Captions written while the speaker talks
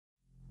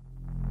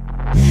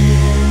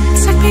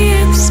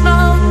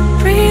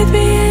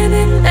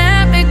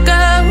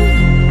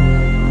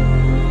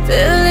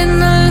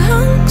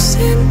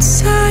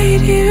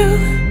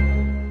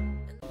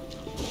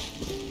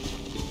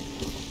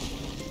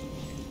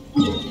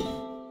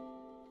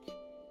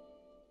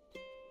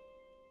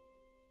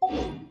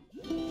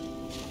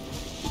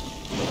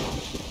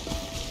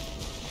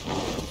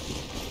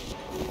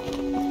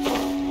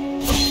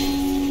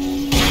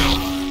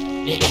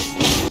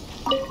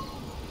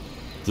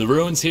The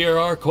ruins here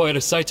are quite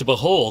a sight to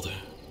behold.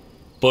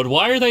 But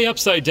why are they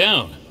upside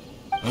down?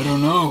 I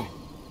don't know.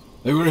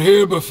 They were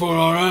here before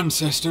our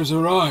ancestors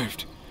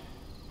arrived.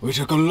 We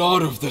took a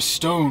lot of the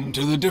stone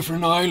to the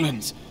different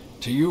islands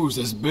to use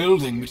as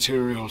building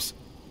materials.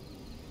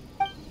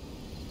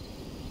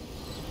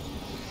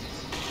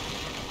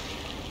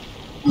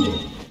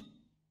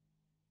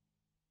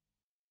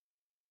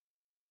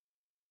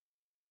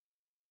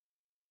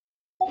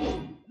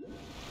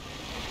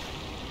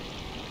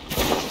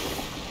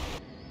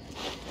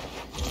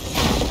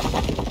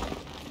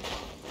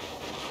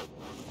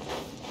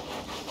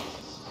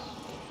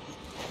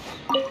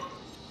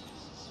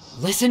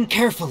 Listen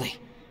carefully.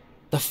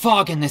 The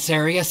fog in this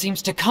area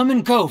seems to come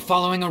and go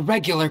following a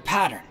regular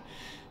pattern.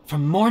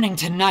 From morning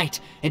to night,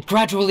 it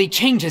gradually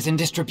changes in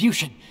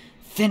distribution,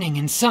 thinning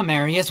in some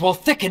areas while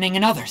thickening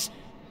in others.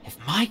 If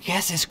my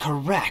guess is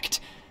correct,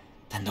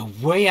 then the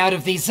way out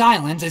of these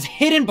islands is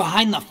hidden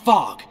behind the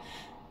fog.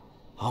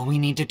 All we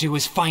need to do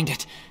is find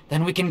it,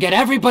 then we can get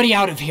everybody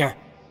out of here.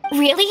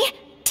 Really?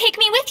 Take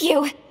me with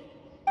you!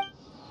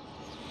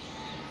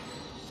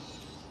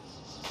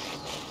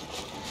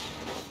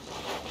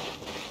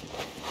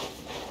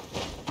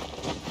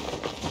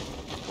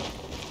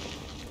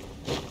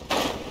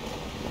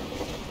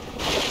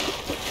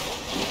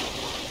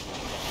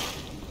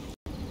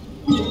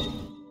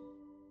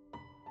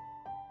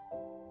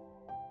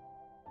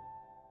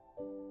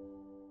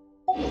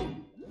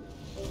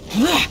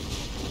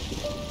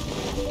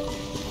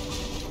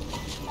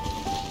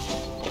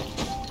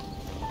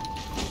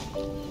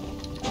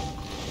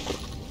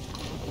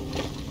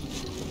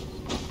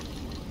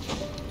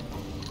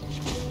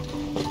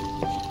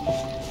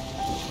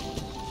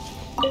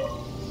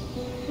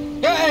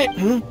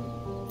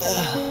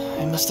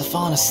 I must have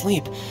fallen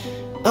asleep.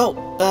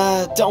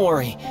 Oh, don't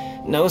worry.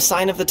 No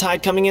sign of the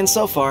tide coming in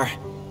so far.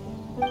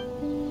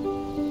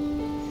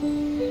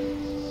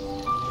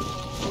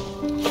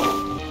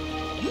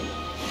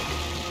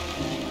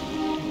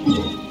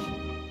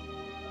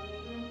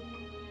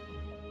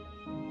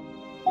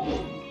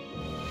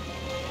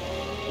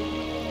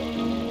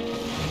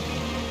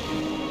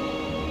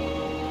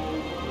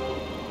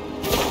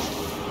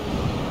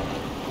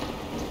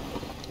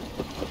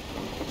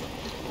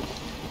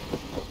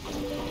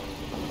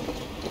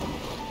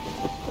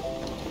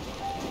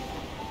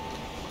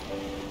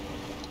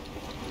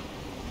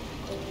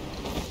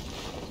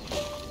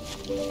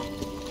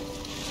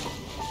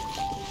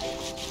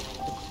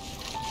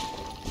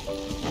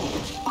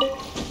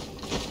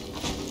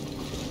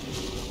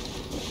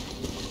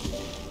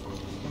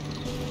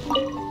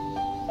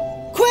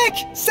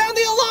 Quick! Sound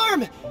the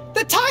alarm!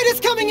 The tide is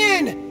coming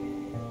in!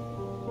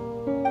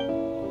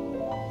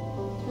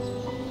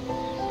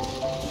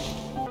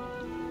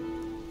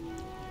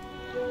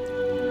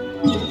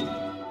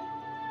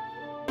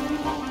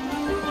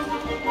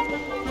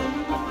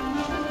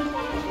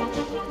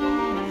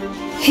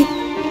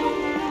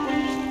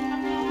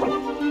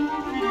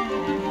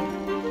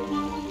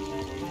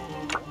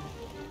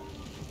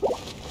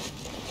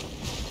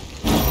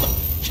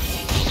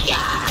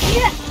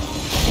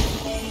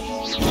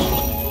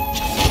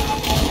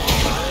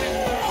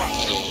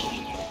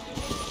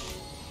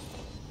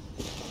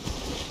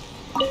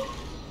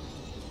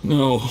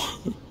 No.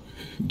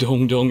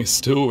 Dong Dong is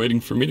still waiting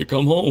for me to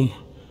come home.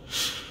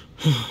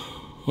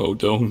 Oh,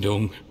 Dong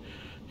Dong.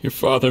 Your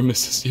father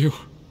misses you.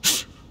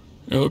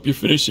 I hope you're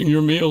finishing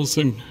your meals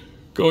and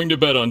going to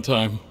bed on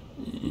time.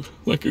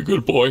 Like a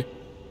good boy.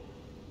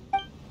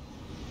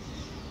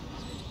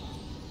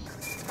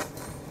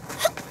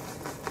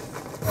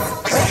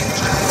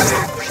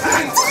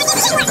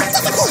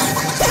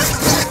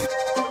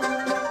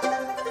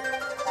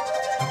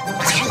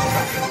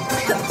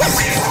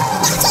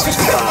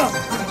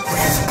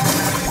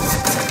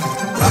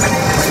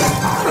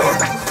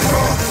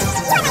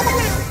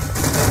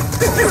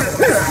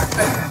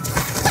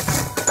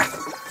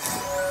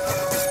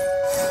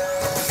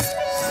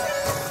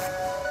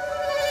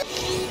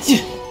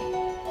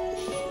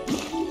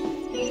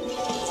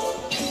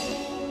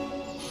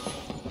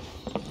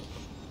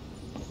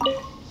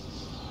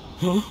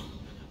 Huh?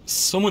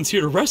 Someone's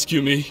here to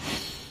rescue me.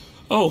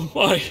 Oh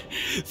my.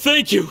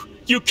 Thank you!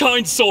 You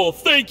kind soul!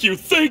 Thank you!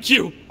 Thank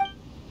you!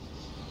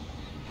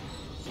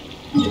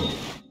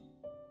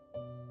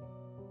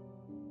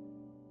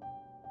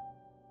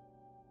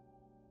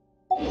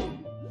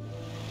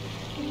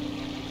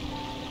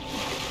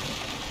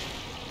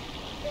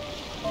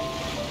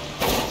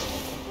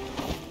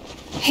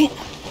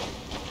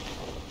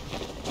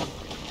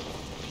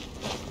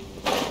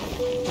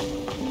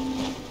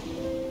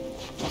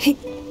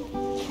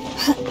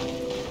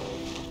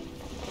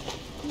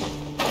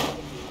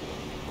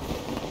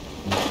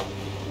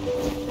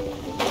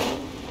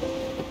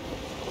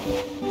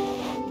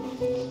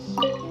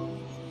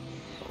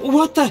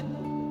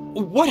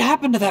 What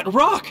happened to that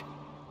rock?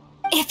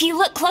 If you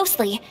look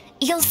closely,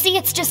 you'll see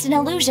it's just an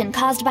illusion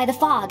caused by the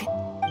fog.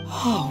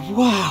 Oh,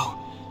 wow.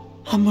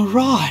 A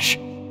mirage.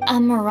 A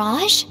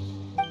mirage?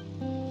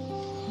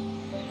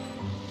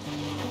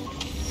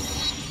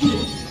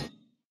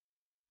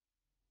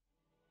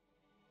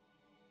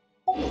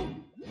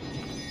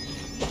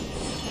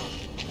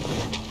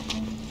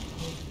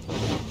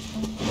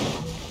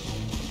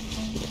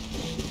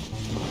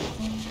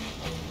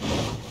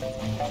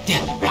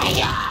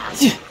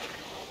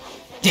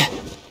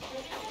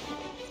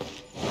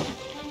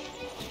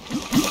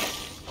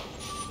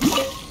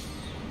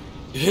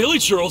 Hilly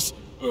churls?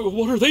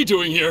 What are they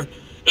doing here?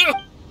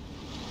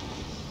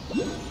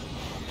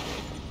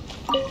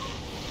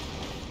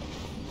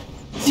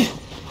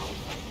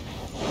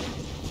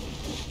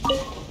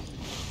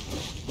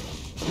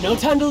 No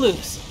time to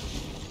lose.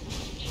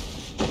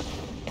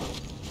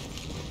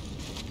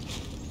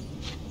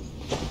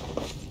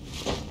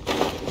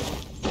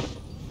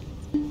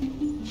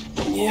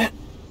 Yeah.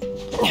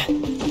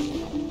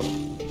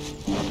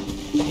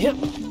 Yep.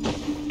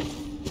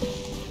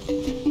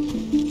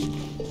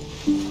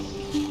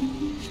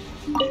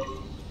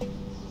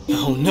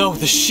 Oh no,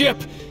 the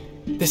ship!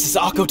 This is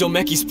Akko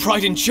Domeki's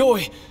pride and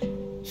joy!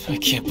 I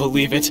can't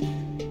believe it.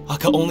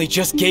 Akka only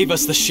just gave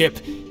us the ship,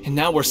 and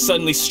now we're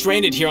suddenly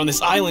stranded here on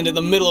this island in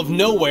the middle of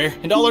nowhere,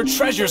 and all our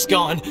treasure's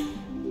gone!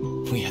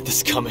 We had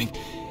this coming.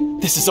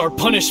 This is our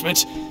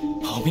punishment!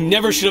 Oh, we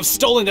never should have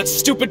stolen that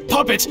stupid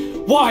puppet!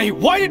 Why?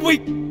 Why did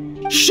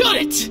we— Shut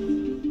it!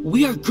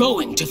 We are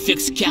going to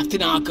fix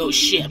Captain Akko's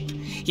ship.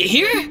 You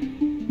hear?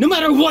 No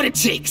matter what it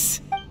takes!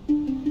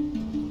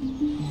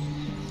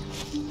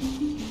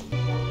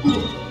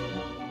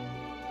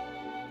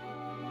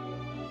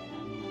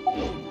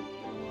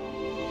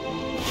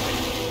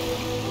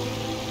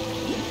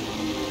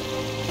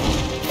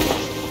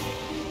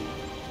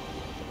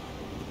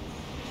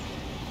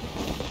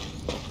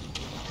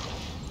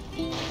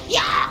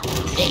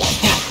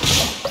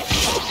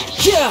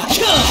 Yeah!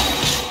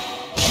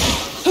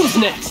 Who's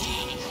next?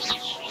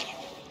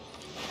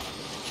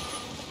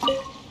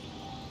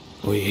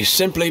 We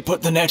simply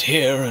put the net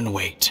here and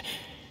wait.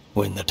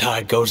 When the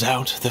tide goes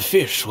out, the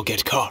fish will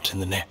get caught in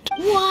the net.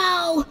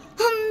 Wow!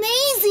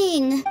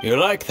 Amazing! You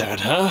like that,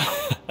 huh?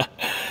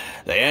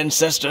 The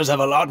ancestors have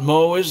a lot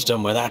more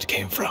wisdom where that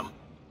came from.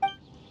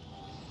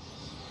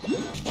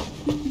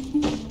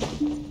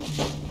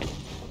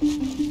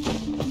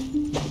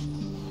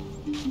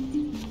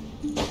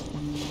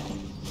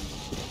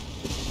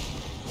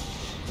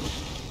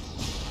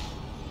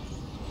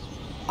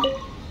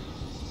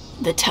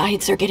 The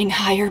tides are getting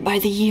higher by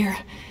the year.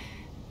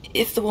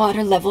 If the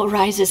water level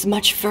rises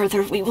much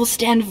further, we will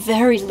stand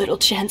very little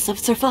chance of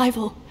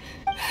survival.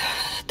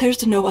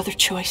 There's no other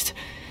choice.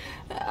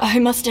 I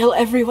must tell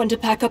everyone to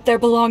pack up their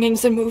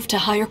belongings and move to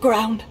higher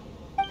ground.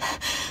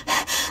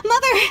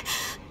 Mother!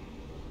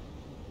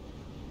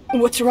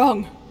 What's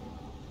wrong?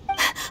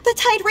 The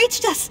tide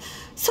reached us,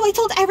 so I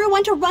told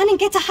everyone to run and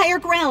get to higher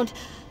ground.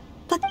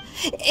 But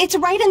it's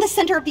right in the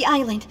center of the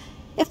island.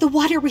 If the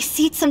water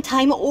recedes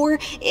sometime, or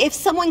if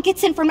someone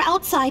gets in from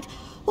outside,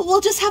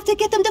 we'll just have to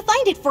get them to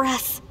find it for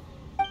us.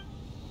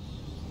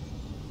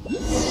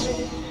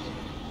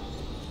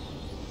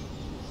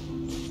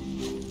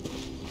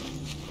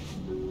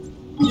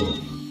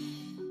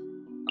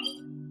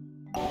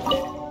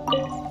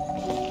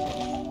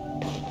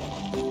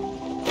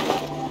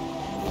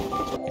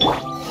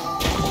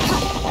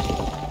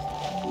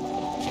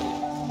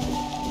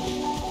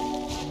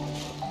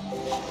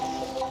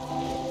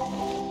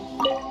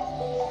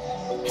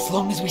 As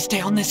long as we stay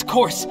on this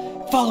course,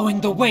 following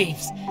the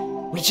waves,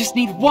 we just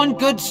need one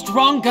good,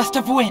 strong gust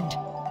of wind.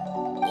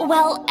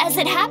 Well, as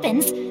it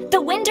happens,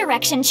 the wind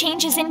direction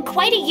changes in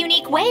quite a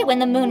unique way when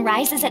the moon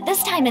rises at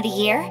this time of the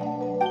year.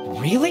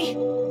 Really?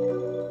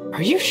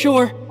 Are you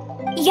sure?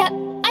 Yep,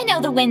 I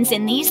know the winds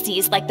in these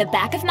seas like the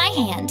back of my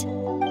hand.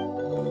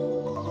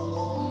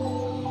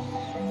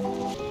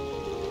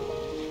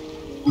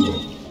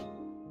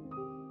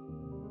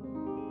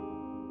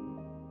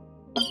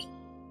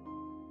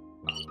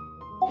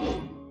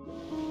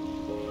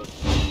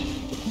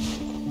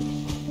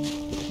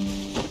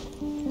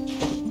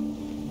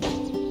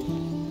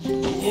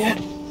 Yeah.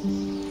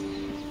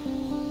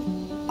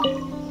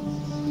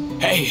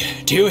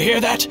 Hey, do you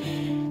hear that?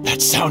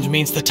 That sound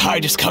means the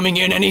tide is coming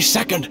in any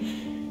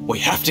second. We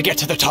have to get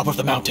to the top of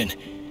the mountain.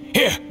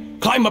 Here,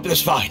 climb up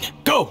this vine.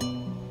 Go!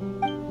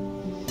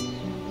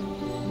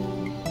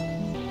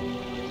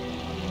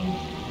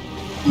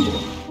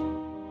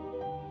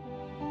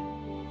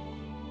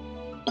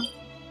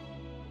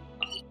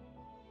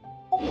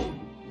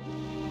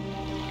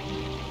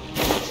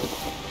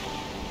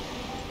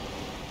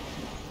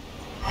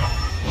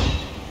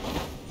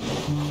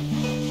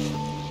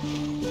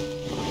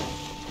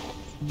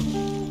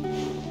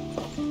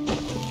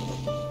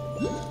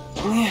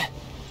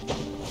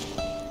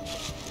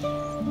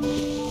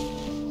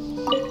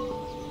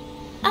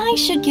 I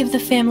should give the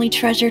family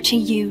treasure to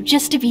you,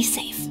 just to be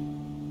safe.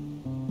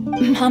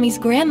 Mommy's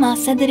grandma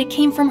said that it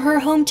came from her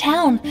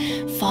hometown,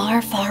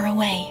 far, far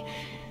away.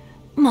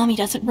 Mommy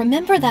doesn't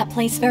remember that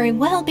place very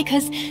well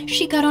because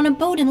she got on a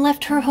boat and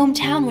left her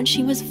hometown when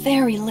she was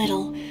very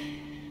little.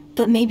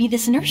 But maybe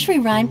this nursery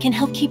rhyme can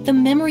help keep the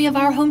memory of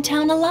our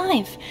hometown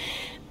alive.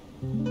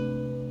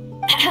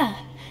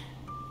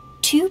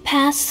 Two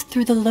paths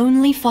through the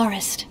lonely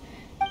forest.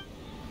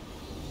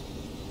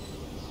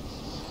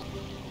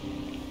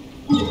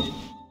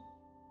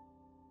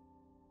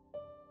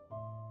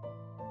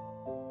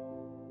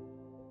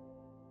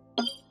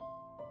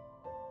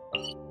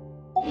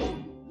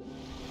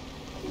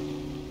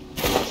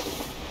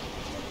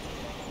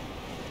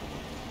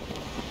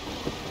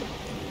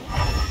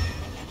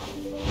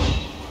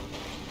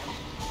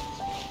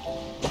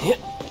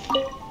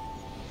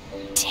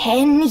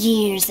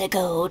 Years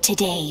ago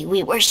today,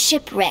 we were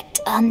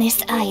shipwrecked on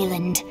this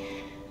island.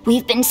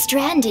 We've been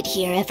stranded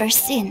here ever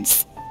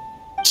since.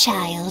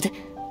 Child,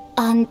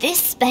 on this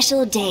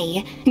special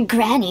day,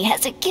 Granny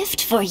has a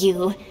gift for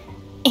you.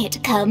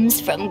 It comes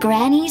from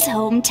Granny's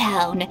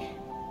hometown.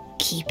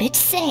 Keep it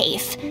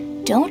safe,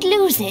 don't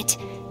lose it,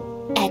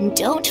 and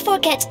don't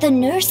forget the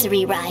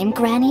nursery rhyme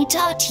Granny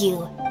taught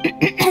you.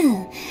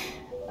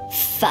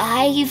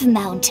 5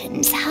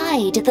 mountains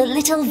hide the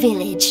little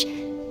village.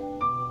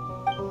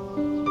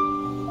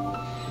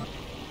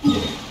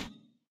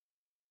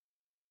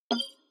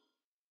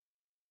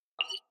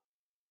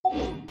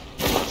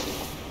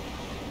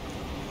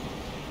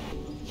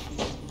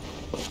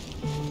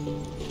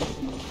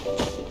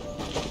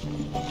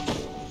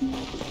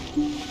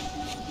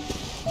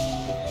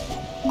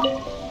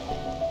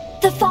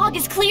 The fog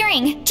is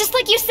clearing, just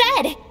like you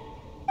said!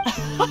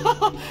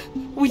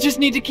 We just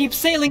need to keep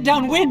sailing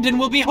downwind and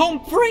we'll be home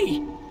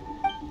free!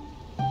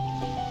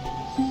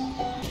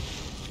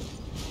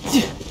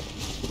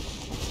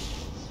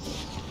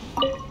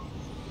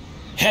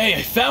 Hey,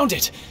 I found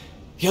it!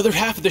 The other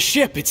half of the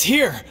ship, it's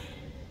here!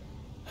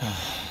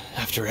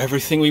 After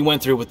everything we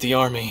went through with the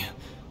army,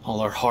 all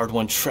our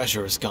hard-won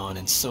treasure is gone,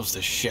 and so's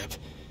the ship.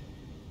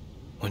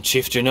 When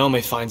Chief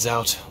Genome finds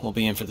out, we'll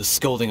be in for the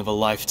scolding of a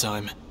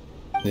lifetime.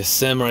 This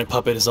samurai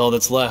puppet is all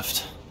that's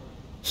left.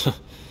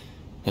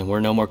 And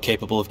we're no more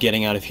capable of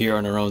getting out of here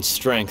on our own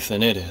strength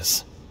than it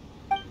is.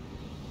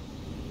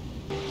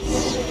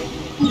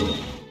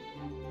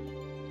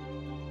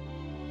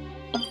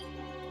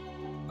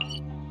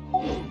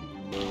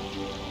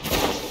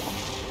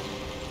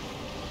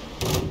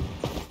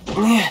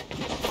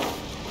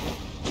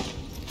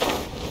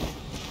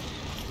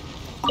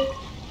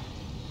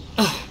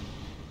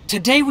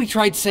 Today we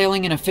tried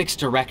sailing in a fixed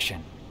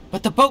direction,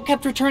 but the boat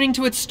kept returning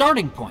to its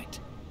starting point.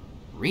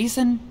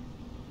 Reason?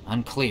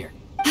 Unclear.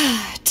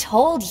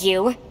 Told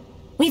you.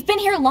 We've been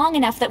here long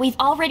enough that we've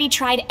already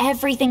tried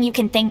everything you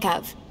can think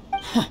of.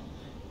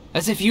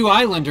 As if you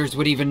islanders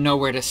would even know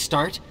where to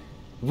start.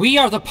 We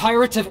are the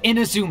pirates of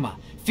Inazuma,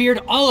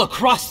 feared all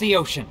across the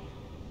ocean.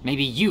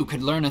 Maybe you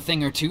could learn a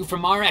thing or two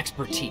from our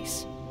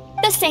expertise.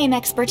 The same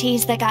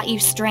expertise that got you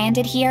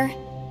stranded here.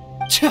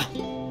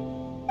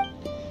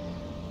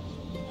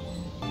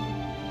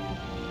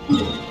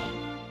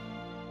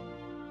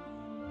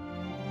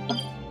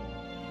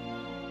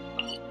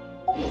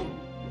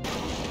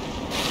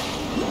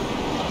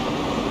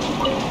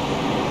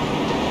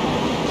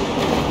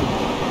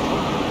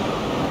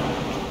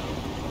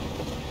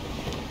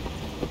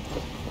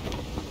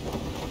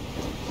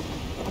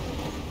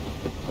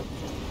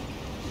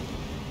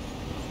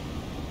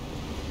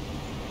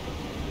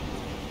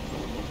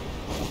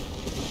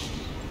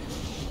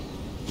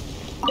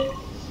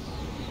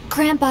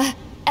 Grandpa,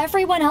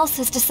 everyone else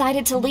has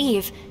decided to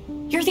leave.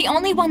 You're the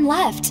only one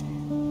left.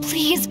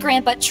 Please,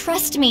 Grandpa,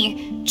 trust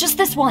me. Just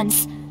this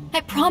once.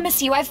 I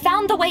promise you, I've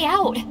found the way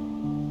out.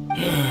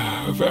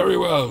 Very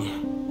well.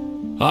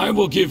 I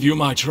will give you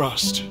my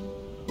trust.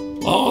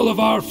 All of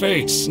our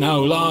fates now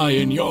lie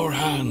in your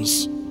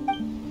hands.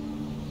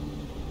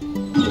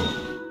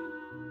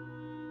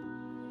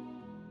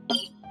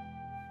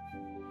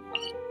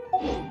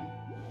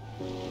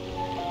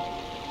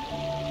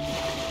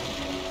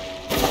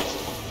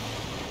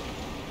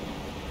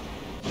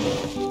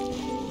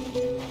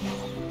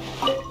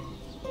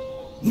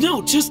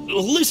 No, just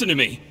listen to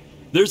me.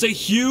 There's a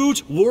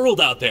huge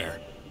world out there.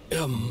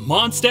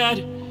 Mondstadt,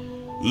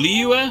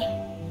 Liyue,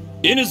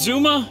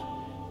 Inazuma.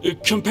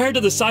 Compared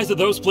to the size of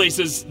those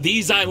places,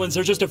 these islands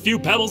are just a few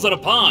pebbles in a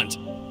pond.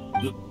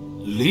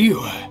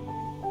 Liyue?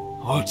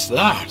 What's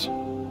that?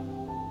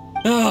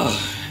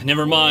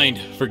 Never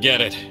mind.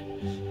 Forget it.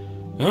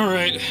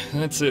 Alright,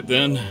 that's it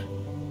then.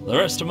 The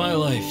rest of my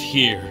life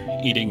here,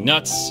 eating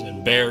nuts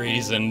and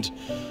berries and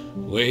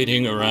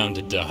waiting around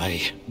to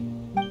die.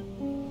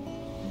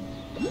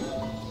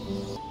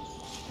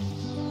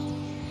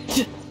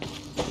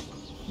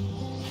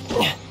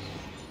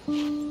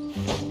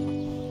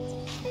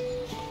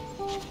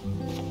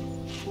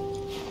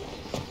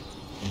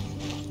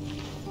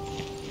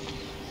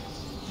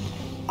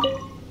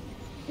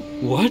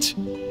 What?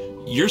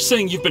 You're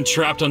saying you've been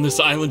trapped on this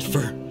island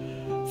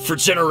for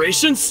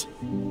generations?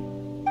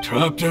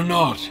 Trapped or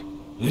not,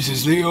 this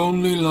is the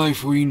only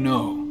life we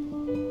know.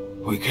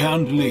 We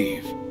can't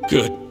leave.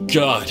 Good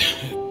God.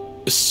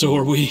 So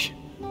are we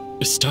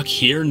stuck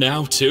here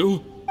now,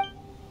 too?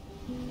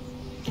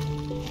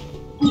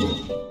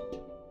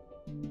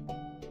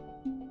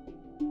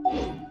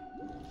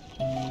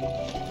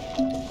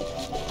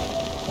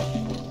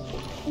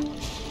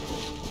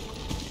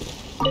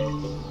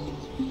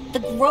 The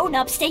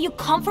grown-ups say you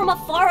come from a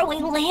faraway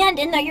land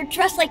and that you're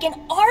dressed like an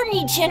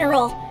army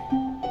general.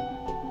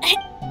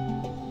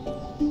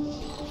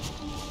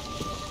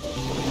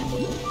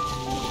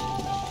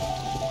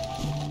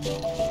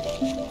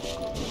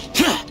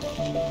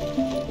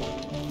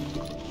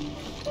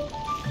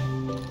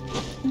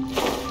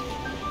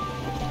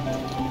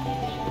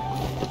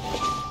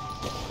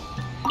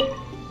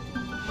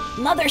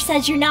 Mother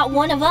says you're not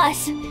one of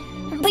us,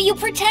 but But you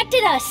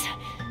protected us!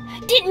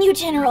 Didn't you,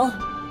 General?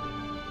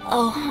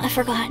 Oh, I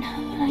forgot.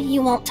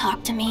 You won't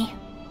talk to me.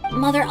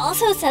 Mother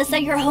also says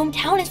that your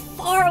hometown is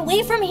far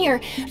away from here,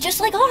 just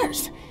like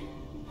ours.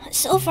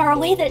 So far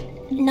away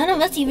that none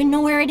of us even know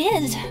where it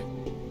is.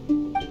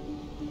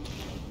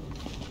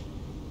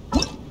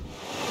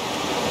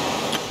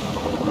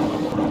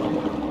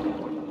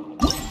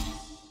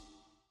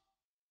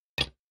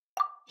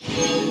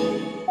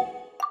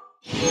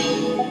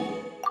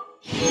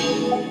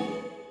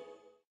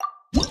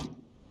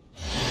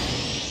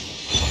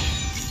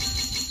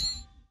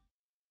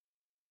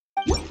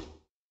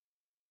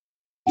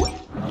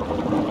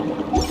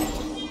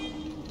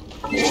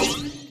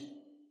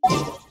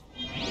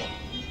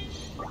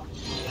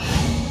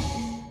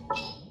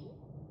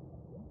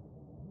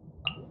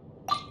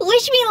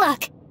 Wish me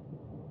luck.